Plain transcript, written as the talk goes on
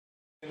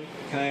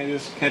Can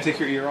I take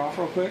your ear off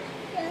real quick?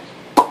 Yeah.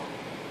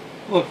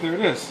 Look, there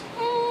it is.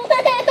 What's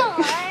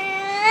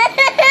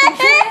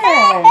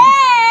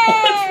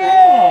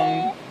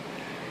wrong?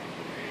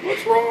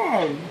 What's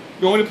wrong?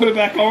 You want me to put it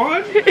back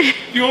on?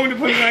 You want me to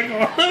put it back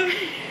on?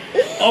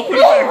 I'll put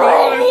it back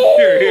on.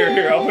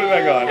 Here. I'll put it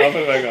back on.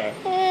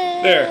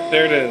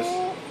 There it is.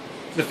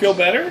 Does it feel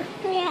better?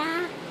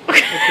 Yeah.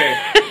 Okay.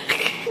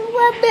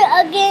 One bit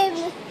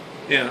again.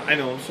 Yeah, I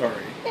know. I'm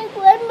sorry.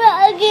 One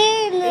bit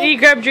again. You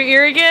grabbed your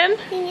ear again?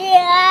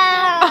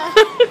 Yeah.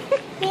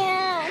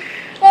 Yeah.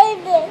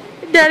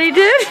 Daddy. Daddy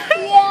did?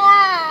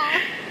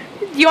 Yeah.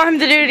 You want him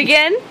to do it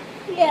again?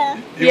 Yeah.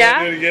 You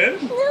Yeah? want to do it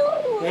again?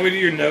 No. Want me to do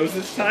your nose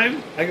this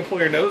time? I can pull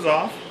your nose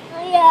off.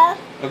 Yeah.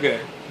 Okay.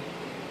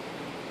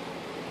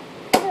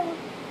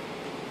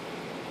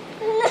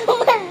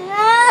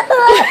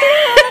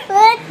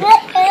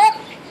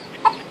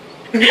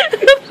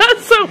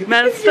 That's so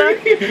messed up.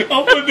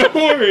 Don't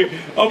worry.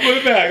 I'll put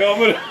it back.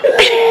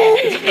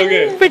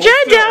 Okay. Put your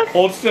head down.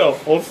 Hold still.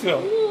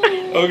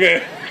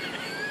 Okay.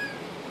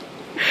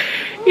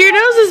 Your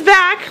nose is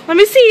back. Let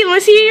me see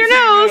your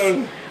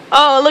nose.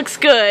 Oh, it looks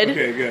good.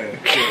 Okay, good.